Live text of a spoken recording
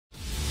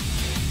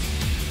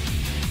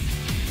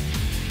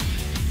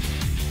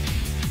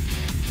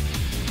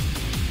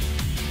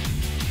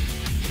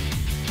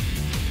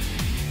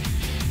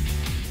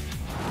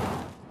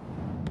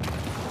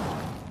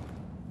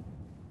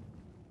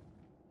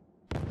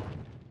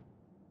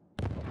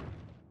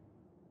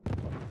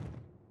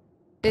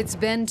It's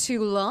been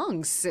too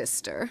long,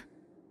 sister.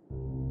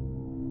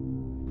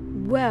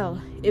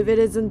 Well, if it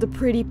isn't the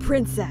pretty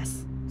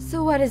princess.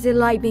 So what is it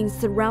like being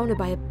surrounded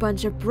by a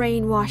bunch of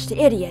brainwashed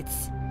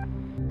idiots?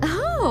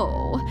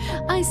 Oh,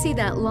 I see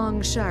that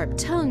long, sharp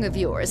tongue of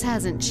yours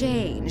hasn't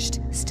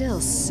changed.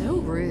 Still so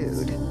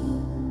rude.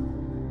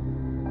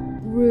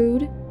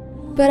 Rude?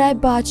 But I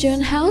bought you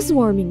a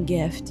housewarming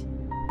gift.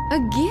 A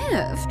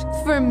gift?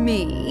 For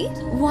me?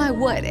 Why,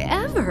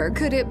 whatever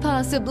could it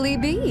possibly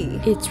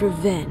be? It's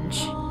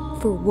revenge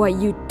for what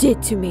you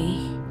did to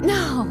me.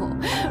 No,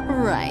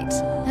 right.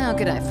 How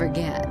could I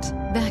forget?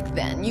 Back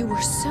then, you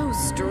were so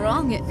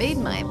strong it made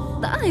my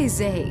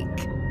thighs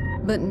ache.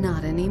 But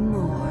not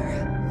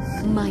anymore.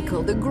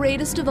 Mikhail, the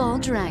greatest of all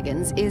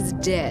dragons, is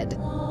dead.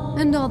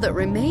 And all that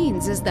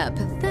remains is that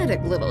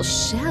pathetic little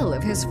shell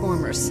of his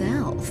former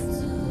self.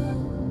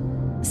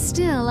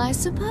 Still, I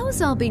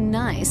suppose I'll be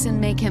nice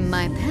and make him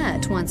my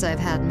pet once I've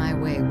had my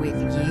way with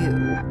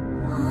you.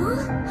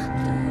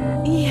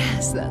 Huh?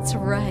 Yes, that's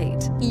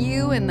right.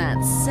 You and that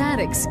sad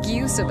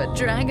excuse of a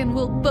dragon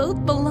will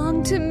both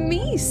belong to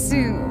me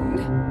soon.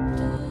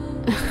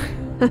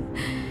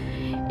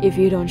 If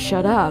you don't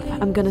shut up,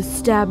 I'm gonna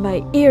stab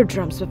my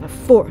eardrums with a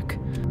fork.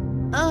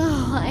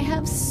 Oh, I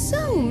have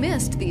so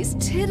missed these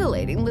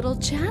titillating little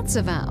chats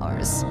of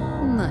ours.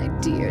 My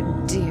dear,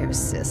 dear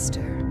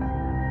sister.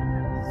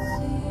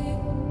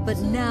 But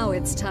now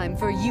it's time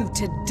for you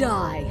to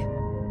die.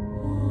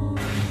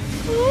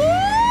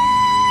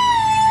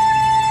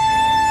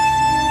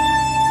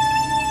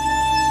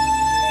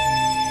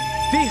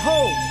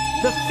 Behold,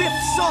 the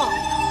fifth song,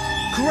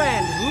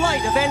 grand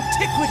light of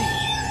antiquity.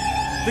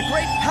 The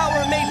great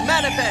power made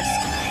manifest,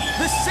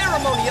 the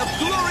ceremony of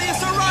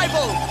glorious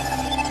arrival.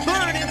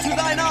 Burn into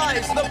thine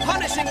eyes the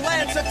punishing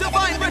lance of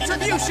divine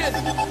retribution.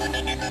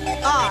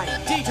 I,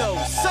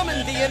 Dito,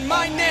 summon thee in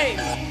my name.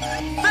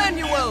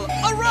 Vanuel,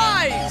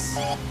 arise!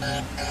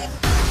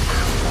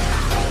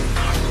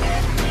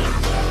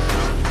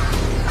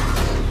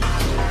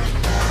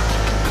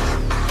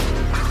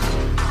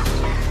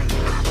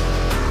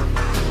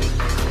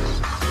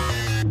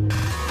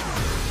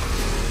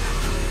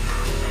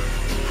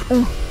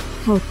 Oh,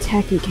 how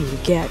tacky can you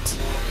get?